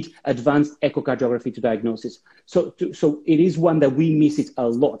you need advanced echocardiography to diagnose it. So it is one that we miss it a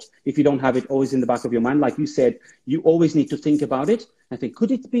lot if you don't have it always in the back of your mind. Like you said, you always need to think about it and think,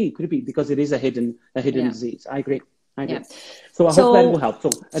 could it be? Could it be? Because it is a hidden disease. I agree. So I hope that will help. So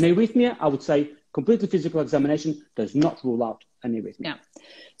an arrhythmia, I would say, completely physical examination does not rule out an arrhythmia.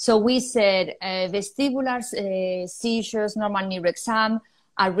 So we said vestibular seizures, normal neuro exam,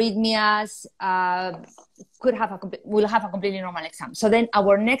 arrhythmias will have a completely normal exam. So then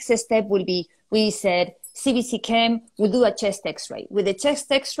our next step will be, we said CBC chem, we'll do a chest X-ray. With the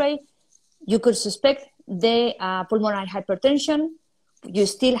chest X-ray, you could suspect the pulmonary hypertension. You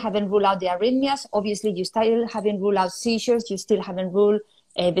still haven't ruled out the arrhythmias. Obviously, you still haven't ruled out seizures. You still haven't ruled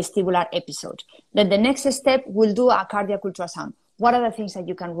a vestibular episode. Then the next step, we'll do a cardiac ultrasound. What are the things that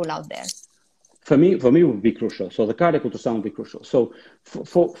you can rule out there? For me, it would be crucial. So the cardiac ultrasound would be crucial. So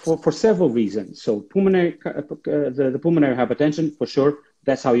for several reasons. So the pulmonary hypertension, for sure,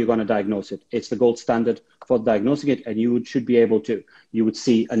 that's how you're going to diagnose it. It's the gold standard for diagnosing it, and you should be able to. You would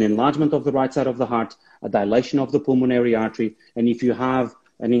see an enlargement of the right side of the heart, a dilation of the pulmonary artery, and if you have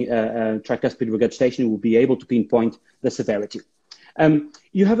any tricuspid regurgitation, you will be able to pinpoint the severity.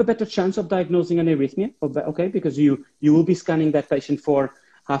 You have a better chance of diagnosing an arrhythmia, okay, because you will be scanning that patient for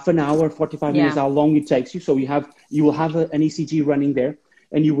half an hour, 45 minutes, how long it takes you. So you will have an ECG running there,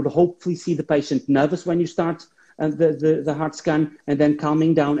 and you would hopefully see the patient nervous when you start the heart scan, and then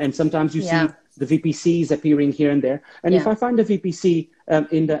calming down. And sometimes you see the VPCs appearing here and there. And if I find a VPC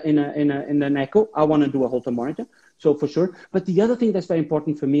in an echo, I want to do a Holter monitor. So for sure. But the other thing that's very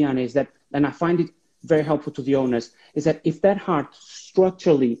important for me, Anna, is that, and I find it very helpful to the owners, is that if that heart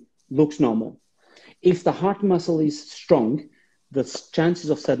structurally looks normal, if the heart muscle is strong, the chances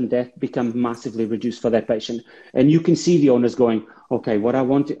of sudden death become massively reduced for that patient. And you can see the owners going, okay, what I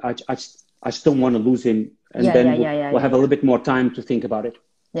want, I just don't want to lose him. And we'll have a little bit more time to think about it.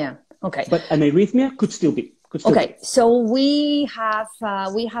 Yeah. Okay. But an arrhythmia could still be. So we have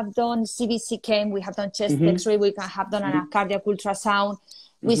done CBC chem, we have done chest X-ray, we have done a cardiac ultrasound.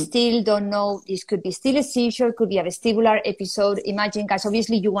 We still don't know. This could be still a seizure, could be a vestibular episode. Imagine, guys,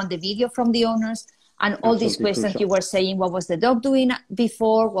 obviously you want the video from the owners and all these questions you were saying. What was the dog doing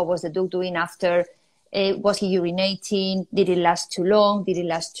before? What was the dog doing after? Was he urinating? Did it last too long? Did it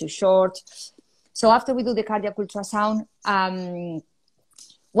last too short? So after we do the cardiac ultrasound,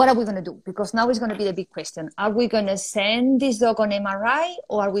 what are we going to do? Because now it's going to be the big question. Are we going to send this dog on MRI,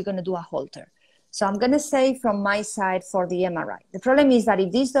 or are we going to do a Holter? So I'm going to say from my side for the MRI. The problem is that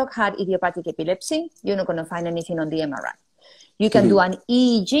if this dog had idiopathic epilepsy, you're not going to find anything on the MRI. You can do an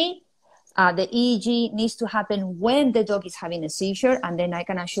EEG. The EEG needs to happen when the dog is having a seizure, and then I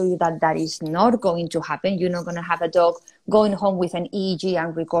can assure you that that is not going to happen. You're not going to have a dog going home with an EEG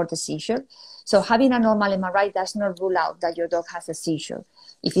and record a seizure. So having a normal MRI does not rule out that your dog has a seizure,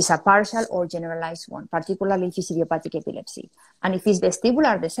 if it's a partial or generalized one, particularly if it's idiopathic epilepsy. And if it's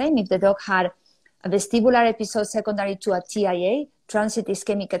vestibular, the same. If the dog had a vestibular episode secondary to a TIA, transient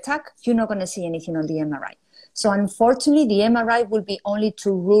ischemic attack, you're not going to see anything on the MRI. So unfortunately, the MRI will be only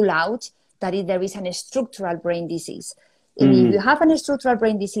to rule out that if there is a structural brain disease. If you have a structural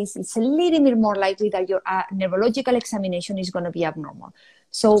brain disease, it's a little bit more likely that your neurological examination is going to be abnormal.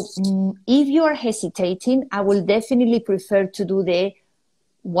 So if you are hesitating, I will definitely prefer to do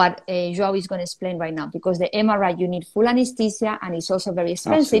what Joao is going to explain right now, because the MRI, you need full anesthesia, and it's also very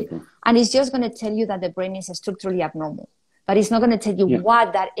expensive. Absolutely. And it's just going to tell you that the brain is structurally abnormal, but it's not going to tell you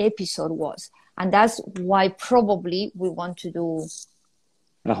what that episode was. And that's why probably we want to do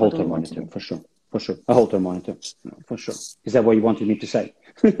a Holter monitor, for sure. For sure. A Holter monitor, for sure. Is that what you wanted me to say?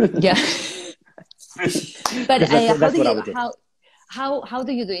 Yeah. But how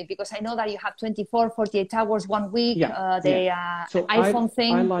do you do it? Because I know that you have 24, 48 hours, 1 week, so iPhone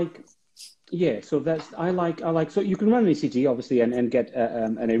thing. So you can run an ECG, obviously, and get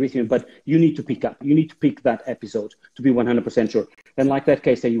an arrhythmia, but you need to pick up. You need to pick that episode to be 100% sure. And like that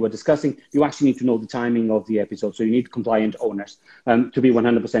case that you were discussing, you actually need to know the timing of the episode. So you need compliant owners to be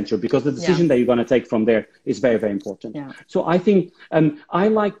 100% sure, because the decision that you're going to take from there is very, very important. Yeah. So I think I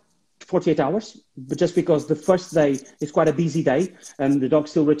like 48 hours, but just because the first day is quite a busy day and the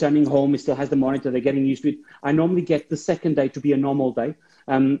dog's still returning home, he still has the monitor, they're getting used to it. I normally get the second day to be a normal day,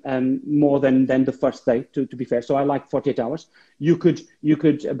 more than the first day, to be fair. So I like 48 hours. You could,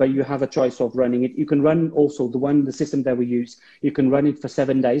 but you have a choice of running it. You can run also the system that we use, you can run it for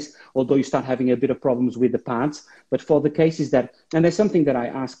 7 days, although you start having a bit of problems with the pads. But for the cases that, and there's something that I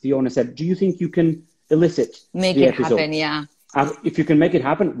asked the owner, said, do you think you can elicit make the it episode? Happen, yeah. If you can make it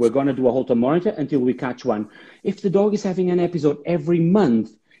happen, we're going to do a Holter monitor until we catch one. If the dog is having an episode every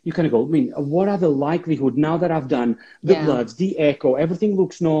month, you kind of go, I mean, what are the likelihood now that I've done the bloods, the echo, everything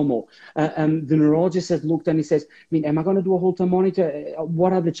looks normal. The neurologist has looked and he says, I mean, am I going to do a Holter monitor?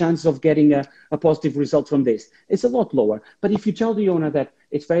 What are the chances of getting a positive result from this? It's a lot lower. But if you tell the owner that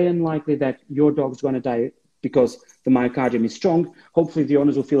it's very unlikely that your dog's going to die because the myocardium is strong, hopefully the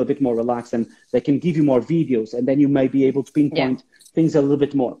owners will feel a bit more relaxed and they can give you more videos, and then you may be able to pinpoint things a little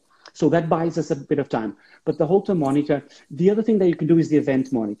bit more. So that buys us a bit of time. But the Holter monitor, the other thing that you can do is the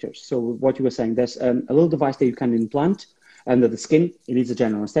event monitors. So what you were saying, there's a little device that you can implant under the skin. It is a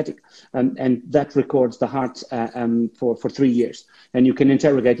general anesthetic, and that records the heart for 3 years. And you can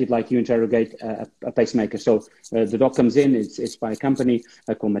interrogate it like you interrogate a pacemaker. So the dog comes in, it's by a company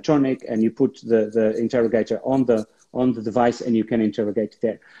called Medtronic, and you put the interrogator on the device and you can interrogate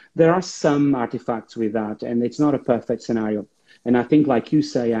there. There are some artifacts with that, and it's not a perfect scenario. And I think, like you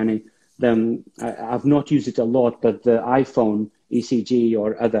say, Annie, I've not used it a lot, but the iPhone ECG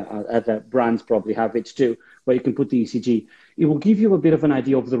or other brands probably have it too, where you can put the ECG. It will give you a bit of an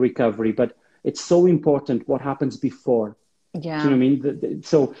idea of the recovery, but it's so important what happens before. Yeah. Do you know what I mean?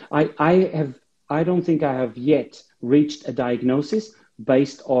 So I don't think I have yet reached a diagnosis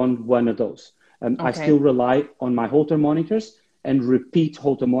based on one of those. I still rely on my Holter monitors and repeat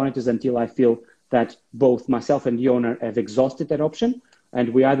Holter monitors until I feel that both myself and the owner have exhausted that option.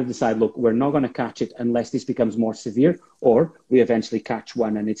 And we either decide, look, we're not going to catch it unless this becomes more severe, or we eventually catch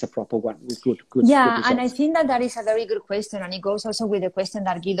one and it's a proper one with good Yeah, good and I think that is a very good question. And it goes also with the question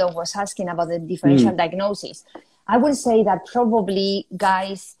that Guido was asking about the differential diagnosis. I would say that probably,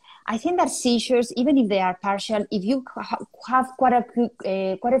 guys, I think that seizures, even if they are partial, if you have quite a few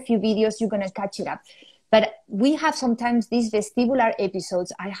videos, you're going to catch it up. But we have sometimes these vestibular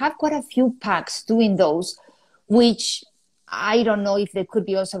episodes. I have quite a few packs doing those, which I don't know if they could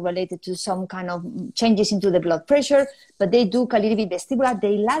be also related to some kind of changes into the blood pressure, but they do a little bit vestibular.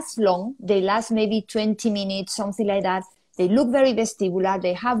 They last long. They last maybe 20 minutes, something like that. They look very vestibular.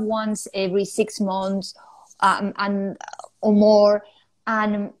 They have once every 6 months or more.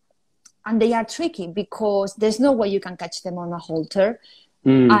 And they are tricky because there's no way you can catch them on a Holter.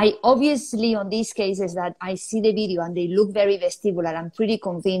 I obviously, on these cases that I see the video and they look very vestibular, I'm pretty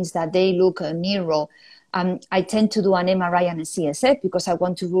convinced that they look neuro. I tend to do an MRI and a CSF because I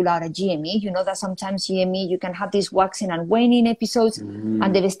want to rule out a GME. You know that sometimes GME, you can have these waxing and waning episodes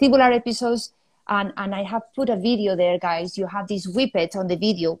and the vestibular episodes. And I have put a video there, guys. You have this whippet on the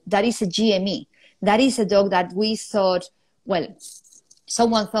video. That is a GME. That is a dog that we thought, well,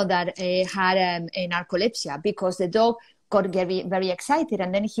 someone thought that had a narcolepsia because the dog got very, very excited,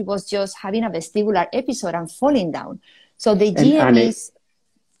 and then he was just having a vestibular episode and falling down. So the GMEs...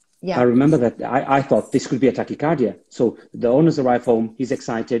 I remember that I thought this could be a tachycardia. So the owners arrive home, he's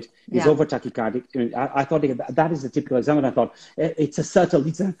excited, he's over tachycardic. I thought that is a typical example. I thought it's a subtle,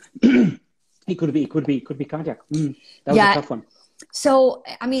 it could be cardiac. That was a tough one. So,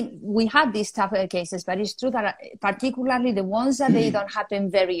 I mean, we have these tough cases, but it's true that particularly the ones that they don't happen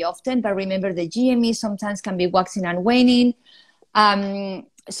very often, but remember the GME sometimes can be waxing and waning.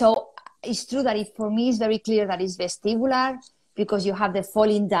 So it's true that for me, it's very clear that it's vestibular because you have the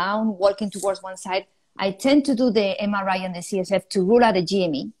falling down, walking towards one side. I tend to do the MRI and the CSF to rule out the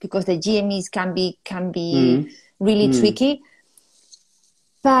GME because the GMEs can be really tricky.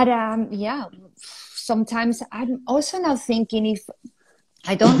 But sometimes I'm also now thinking if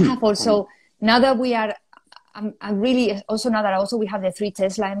I don't have also, now that we are, I'm really, also now that also we have the 3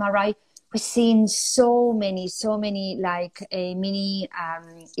 Tesla MRI, we're seeing so many like mini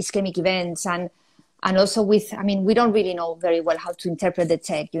ischemic events and also with, I mean, we don't really know very well how to interpret the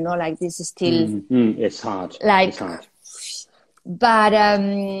tech, you know, like this is still. It's hard. Like, it's hard. But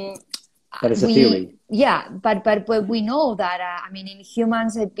it's a theory. Yeah, but we know that, I mean, in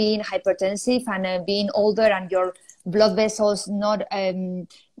humans being hypertensive and being older and your blood vessels not being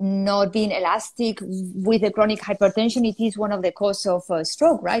elastic with the chronic hypertension, it is one of the causes of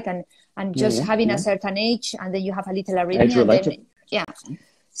stroke, right? And just having a certain age and then you have a little arrhythmia.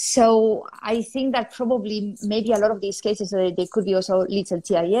 So I think that probably maybe a lot of these cases, they could be also little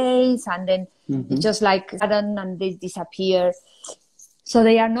TIAs and then just like sudden and they disappear. So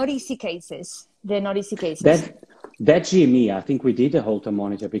they are not easy cases. They're not easy cases. That GME, I think we did a Holter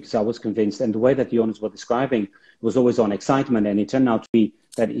monitor because I was convinced, and the way that the owners were describing was always on excitement, and it turned out to be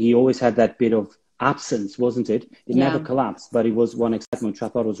that he always had that bit of absence, wasn't it? It never collapsed, but it was one excitement, which I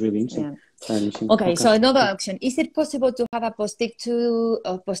thought was really interesting. Okay, so another option. Is it possible to have a postictal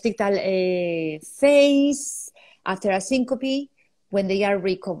phase after a syncope when they are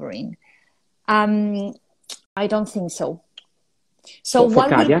recovering? I don't think so. So for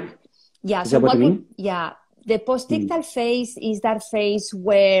cardiac? Yeah. Is So that what you mean? Yeah. The postictal phase is that phase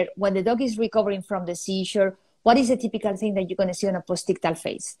where when the dog is recovering from the seizure, what is the typical thing that you're going to see on a postictal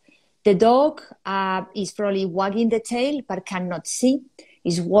phase? The dog is probably wagging the tail but cannot see,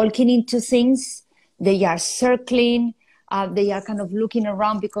 is walking into things, they are circling, they are kind of looking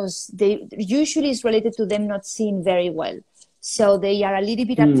around because they usually is related to them not seeing very well. So they are a little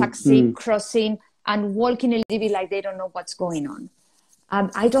bit ataxic, crossing and walking a little bit like they don't know what's going on.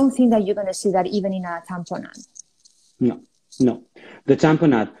 I don't think that you're going to see that even in a tamponade. No. The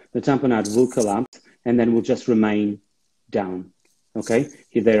tamponade will collapse and then will just remain down. Okay,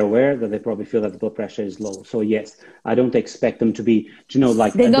 they're aware that they probably feel that the blood pressure is low. So yes, I don't expect them to be,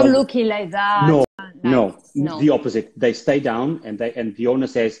 like they're not looking like that. No, the opposite. They stay down, and the owner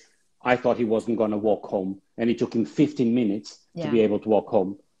says, "I thought he wasn't going to walk home, and it took him 15 minutes to be able to walk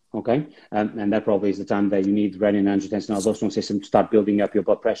home." Okay, and that probably is the time that you need renin-angiotensin aldosterone system to start building up your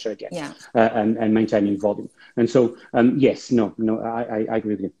blood pressure again, and maintaining volume. And so, yes, no, I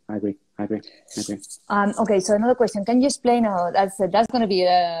agree with you. I agree. Okay, so another question. Can you explain how that's going to be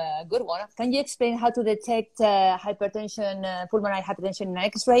a good one? Can you explain how to detect hypertension, pulmonary hypertension in an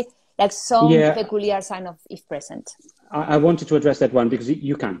X-ray, like some peculiar sign of if present? I wanted to address that one because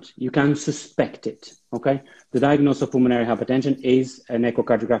you can't. You can suspect it, okay? The diagnosis of pulmonary hypertension is an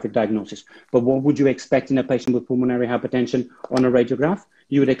echocardiographic diagnosis. But what would you expect in a patient with pulmonary hypertension on a radiograph?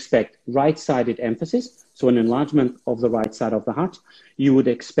 You would expect right-sided emphasis, so an enlargement of the right side of the heart. You would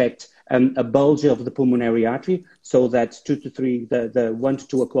expect a bulge of the pulmonary artery, so that 2 to 3, the 1 to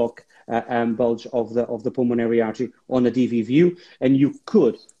 2 o'clock bulge of the pulmonary artery on a DV view, and you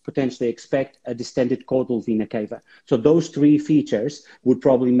could potentially expect a distended caudal vena cava. So those 3 features would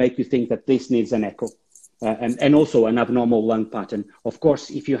probably make you think that this needs an echo, and also an abnormal lung pattern. Of course,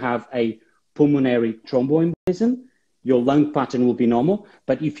 if you have a pulmonary thromboembolism, your lung pattern will be normal.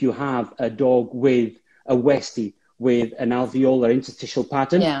 But if you have a dog with a Westie with an alveolar interstitial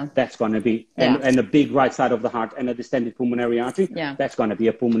pattern, that's going to be, and a big right side of the heart and a distended pulmonary artery, that's going to be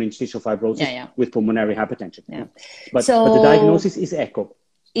a pulmonary interstitial fibrosis with pulmonary hypertension. But the diagnosis is echo.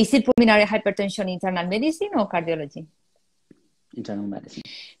 Is it pulmonary hypertension internal medicine or cardiology? Internal medicine.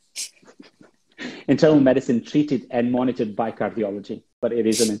 Internal medicine treated and monitored by cardiology, but it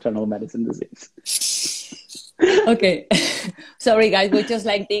is an internal medicine disease. Okay. Sorry, guys. We're just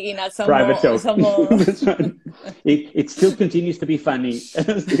like digging at some private more. Some more. That's right. It still continues to be funny.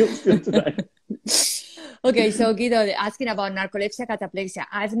 still today. Okay, so Guido, asking about narcolepsy, cataplexia.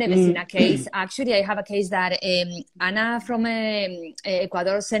 I've never seen a case. Actually, I have a case that Anna from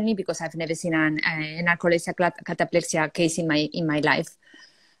Ecuador sent me because I've never seen a narcolepsy, cataplexia case in my life.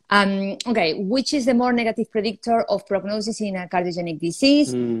 Okay, which is the more negative predictor of prognosis in a cardiogenic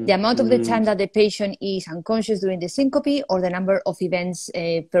disease? The amount of the time that the patient is unconscious during the syncope, or the number of events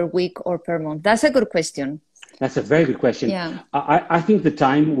per week or per month? That's a good question. That's a very good question. Yeah. I think the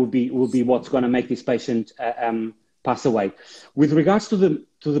time will be what's going to make this patient pass away. With regards to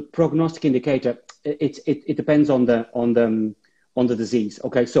the prognostic indicator, it depends on the disease.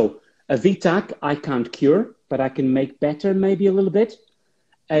 Okay, so a VTAC I can't cure, but I can make better maybe a little bit.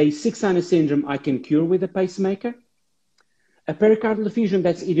 A sick-sinus syndrome I can cure with a pacemaker. A pericardial effusion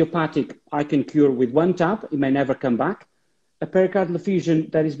that's idiopathic I can cure with one tap. It may never come back. A pericardial effusion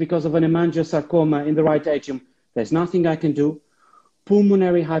that is because of an hemangiosarcoma in the right atrium, there's nothing I can do.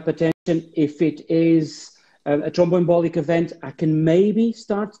 Pulmonary hypertension, if it is a thromboembolic event, I can maybe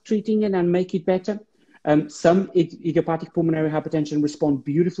start treating it and make it better. Some idiopathic pulmonary hypertension respond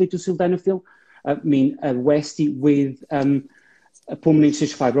beautifully to sildenafil. I mean, a Westie with a pulmonary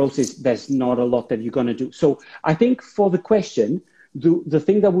interstitial fibrosis, there's not a lot that you're going to do. So I think for the question, the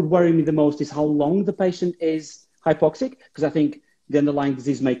thing that would worry me the most is how long the patient is hypoxic, because I think the underlying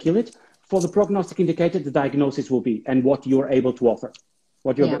disease may kill it. For the prognostic indicator, the diagnosis will be, and what you're able to offer.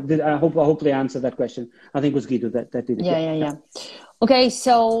 I hopefully answered that question. I think it was Guido that did it. Yeah. Okay,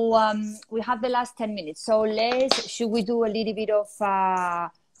 so we have the last 10 minutes. So should we do a little bit of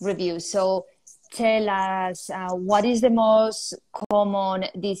review? So tell us what is the most common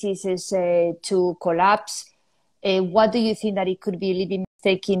diseases to collapse? What do you think that it could be a little bit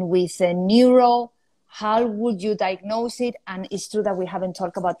mistaken with neuro? How would you diagnose it? And it's true that we haven't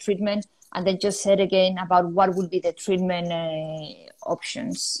talked about treatment. And then just said again about what would be the treatment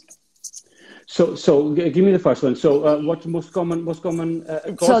options. So give me the first one. So what's most common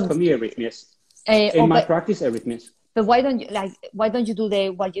cause for me? Arrhythmias. In my practice, arrhythmias. But why don't you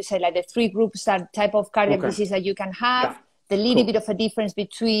do what you said, like the 3 groups, that type of cardiac disease that you can have, the little bit of a difference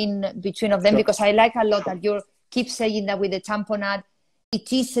between of them, because I like a lot that you keep saying that with the tamponade,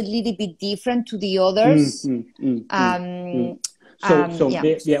 it is a little bit different to the others.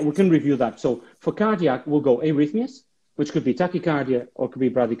 We can review that. So for cardiac, we'll go arrhythmias, which could be tachycardia or could be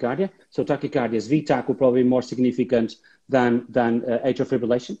bradycardia. So tachycardia's VTAC will probably be more significant than atrial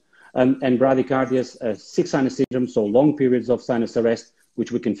fibrillation. And bradycardia's sick sinus syndrome, so long periods of sinus arrest,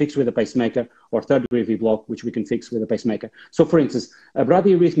 which we can fix with a pacemaker, or third-degree V block, which we can fix with a pacemaker. So for instance,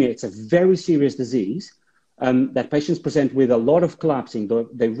 bradyarrhythmia, it's a very serious disease that patients present with a lot of collapsing,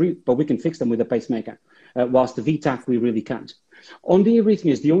 but we can fix them with a pacemaker, whilst the VTAC, we really can't. On the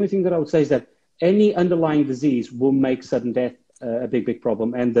arrhythmias, the only thing that I would say is that any underlying disease will make sudden death a big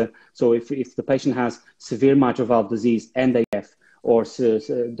problem. And so if the patient has severe mitral valve disease, NAF, or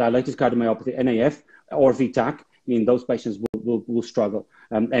dilated cardiomyopathy, NAF, or VTAC, those patients will struggle.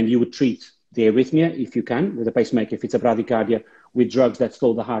 And you would treat the arrhythmia, if you can, with a pacemaker, if it's a bradycardia, with drugs that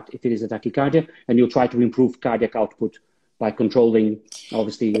slow the heart, if it is a tachycardia, and you'll try to improve cardiac output by controlling,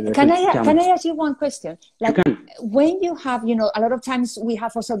 obviously. Can I ask you one question? Like, when you have, a lot of times we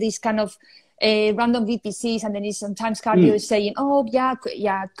have also these kind of random VPCs, and then sometimes cardio is saying, oh,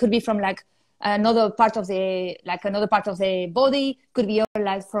 yeah, could be from like another part of the body, could be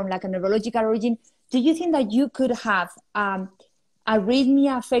like from like a neurological origin. Do you think that you could have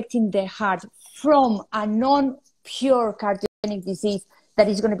arrhythmia affecting the heart from a non-pure cardiogenic disease that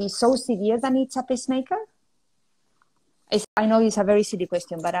is going to be so severe that it's a pacemaker? I know it's a very silly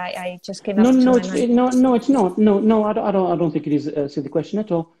question, but I just came up to my mind. No, it's not. No, I don't think it is a silly question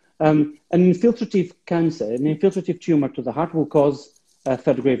at all. An infiltrative cancer, an infiltrative tumor to the heart will cause a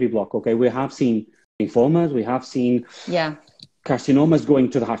third-degree V block. Okay, we have seen lymphomas, we have seen carcinomas going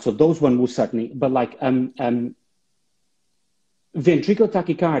to the heart. So those one will certainly, but like ventricular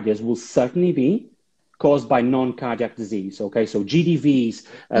tachycardias will certainly be caused by non-cardiac disease. Okay, so GDVs,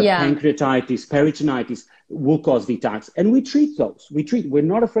 pancreatitis, peritonitis will cause VTACs, and we treat those. We're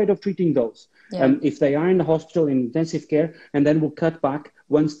not afraid of treating those. If they are in the hospital in intensive care, and then we'll cut back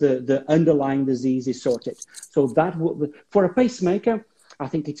once the underlying disease is sorted. So that will, for a pacemaker, I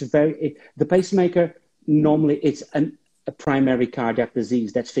think it's the pacemaker, normally it's a primary cardiac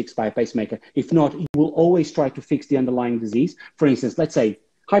disease that's fixed by a pacemaker. If not, you will always try to fix the underlying disease. For instance, let's say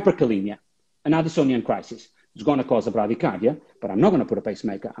hyperkalemia, an Addisonian crisis. It's going to cause a bradycardia, but I'm not going to put a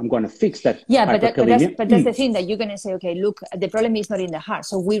pacemaker. I'm going to fix that hyperkalemia. But that's the thing, that you're going to say, okay, look, the problem is not in the heart.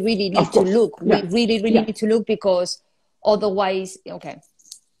 So we really need to look. We really need to look, because otherwise,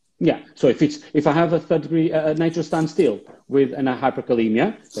 Yeah, so if I have a third-degree nitrous standstill with a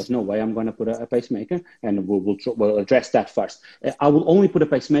hyperkalemia, there's no way I'm going to put a pacemaker, and we'll address that first. I will only put a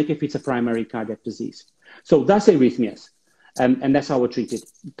pacemaker if it's a primary cardiac disease. So that's arrhythmias, and that's how we treat it.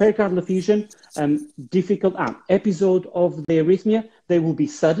 Pericardial effusion, difficult episode of the arrhythmia. They will be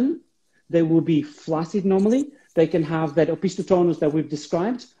sudden, they will be flaccid normally. They can have that opisthotonus that we've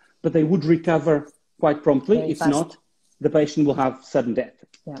described, but they would recover quite promptly. If not, the patient will have sudden death.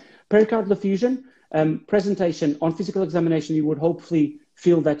 Pericardial effusion, presentation on physical examination, you would hopefully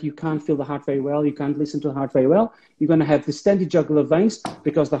feel that you can't feel the heart very well, you can't listen to the heart very well. You're going to have distended jugular veins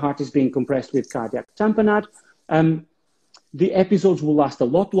because the heart is being compressed with cardiac tamponade. The episodes will last a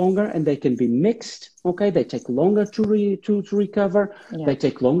lot longer, and they can be mixed. Okay, they take longer to recover. They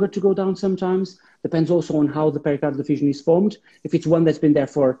take longer to go down sometimes. Depends also on how the pericardial effusion is formed. If it's one that's been there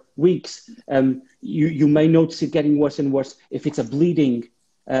for weeks, you may notice it getting worse and worse. If it's a bleeding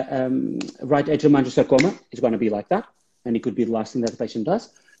right atrial angiosarcoma, it's going to be like that, and it could be the last thing that the patient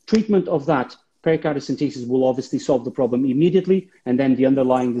does. Treatment of that pericardiocentesis will obviously solve the problem immediately, and then the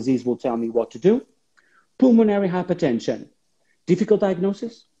underlying disease will tell me what to do. Pulmonary hypertension, difficult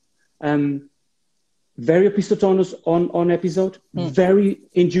diagnosis, very opisthotonus on episode, very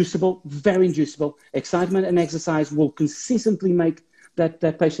inducible. Excitement and exercise will consistently make that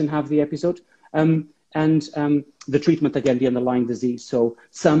patient have the episode. The treatment, again, the underlying disease. So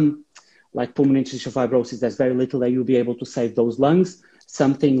some, like pulmonary interstitial fibrosis, there's very little that you'll be able to save those lungs.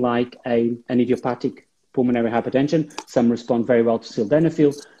 Something like an idiopathic pulmonary hypertension, some respond very well to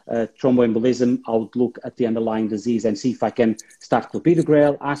sildenafil. Thromboembolism, I would look at the underlying disease and see if I can start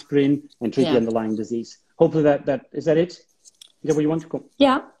clopidogrel, aspirin, and treat the underlying disease. Hopefully is that it? Is that where you want to go?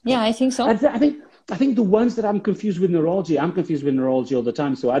 Yeah, I think so. I think the ones that I'm confused with neurology all the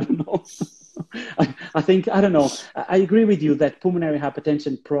time, so I don't know. I don't know. I agree with you that pulmonary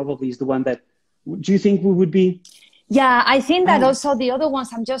hypertension probably is the one that, do you think we would be? Yeah, I think that also the other ones,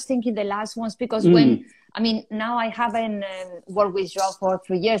 I'm just thinking the last ones, because now I haven't worked with Joao for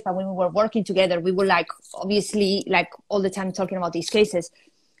 3 years, but when we were working together, we were obviously all the time talking about these cases.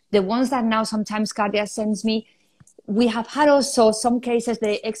 The ones that now sometimes cardiac sends me, we have had also some cases,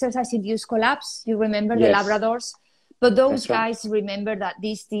 the exercise-induced collapse, you remember the Labradors? But those guys remember that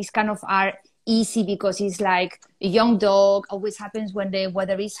these kind of are easy because it's like a young dog. Always happens when the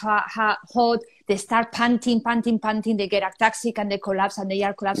weather is hot. They start panting. They get ataxic and they collapse, and they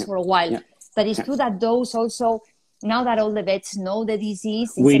are collapsed for a while. But it's true that those also, now that all the vets know the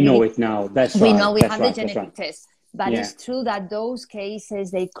disease, we know it now. That's right. We know we have the genetic test. But it's true that those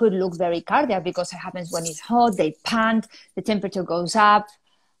cases, they could look very cardiac because it happens when it's hot, they pant, the temperature goes up,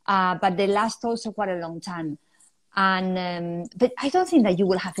 but they last also quite a long time. And but I don't think that you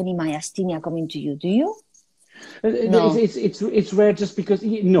will have any myasthenia coming to you, do you? No. It's rare just because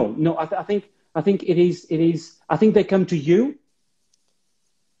I think it is I think they come to you,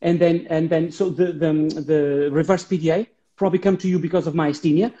 and then so the reverse PDA probably come to you because of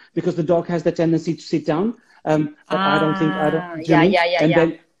myasthenia, because the dog has the tendency to sit down. I don't think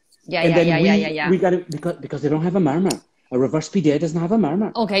we got it because they don't have a murmur. A reverse PDA doesn't have a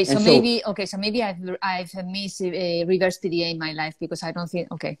murmur. Okay, so maybe I've missed a reverse PDA in my life because I don't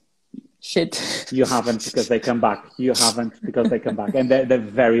think. Okay, shit. You haven't, because they come back. You haven't, because they come back, and they're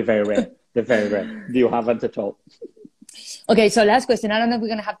very, very rare. They're very rare. You haven't at all. Okay, so last question. I don't know if we're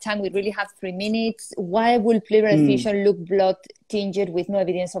gonna have time. We really have 3 minutes. Why will pleural effusion look blood tinged with no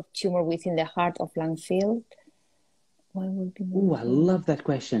evidence of tumor within the heart of lung field? Why would be? Oh, I love that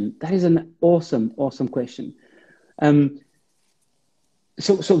question. That is an awesome question.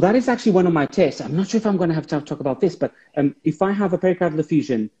 So that is actually one of my tests. I'm not sure if I'm going to have time to talk about this, but if I have a pericardial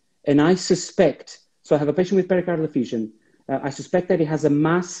effusion and I suspect, so I have a patient with pericardial effusion, I suspect that he has a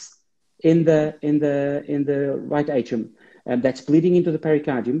mass in the right atrium that's bleeding into the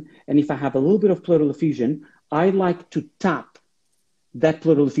pericardium, and if I have a little bit of pleural effusion, I like to tap that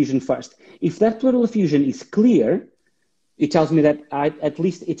pleural effusion first. If that pleural effusion is clear, it tells me that at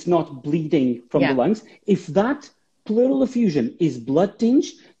least it's not bleeding from the lungs. If that pleural effusion is blood tinged,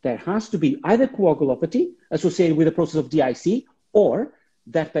 there has to be either coagulopathy associated with the process of DIC, or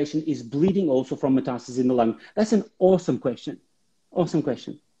that patient is bleeding also from metastasis in the lung. That's an awesome question. Awesome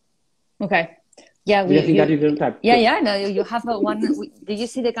question. Okay. Yeah. Do you think that you don't type? Yeah. No, you have a one. Did you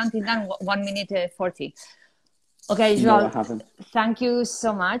see the counting down? 1 minute 40. Okay, Joao. No, I haven't. Thank you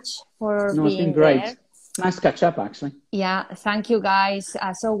so much for being it's been great. there. Nice catch up, actually. Yeah, thank you guys.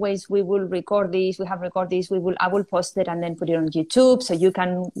 As always, we will record this. We have recorded this. I will post it and then put it on YouTube so you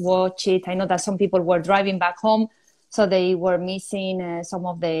can watch it. I know that some people were driving back home, so they were missing some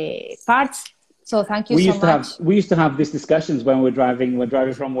of the parts. So thank you so much. We used to have these discussions when we're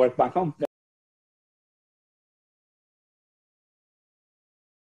driving from work back home.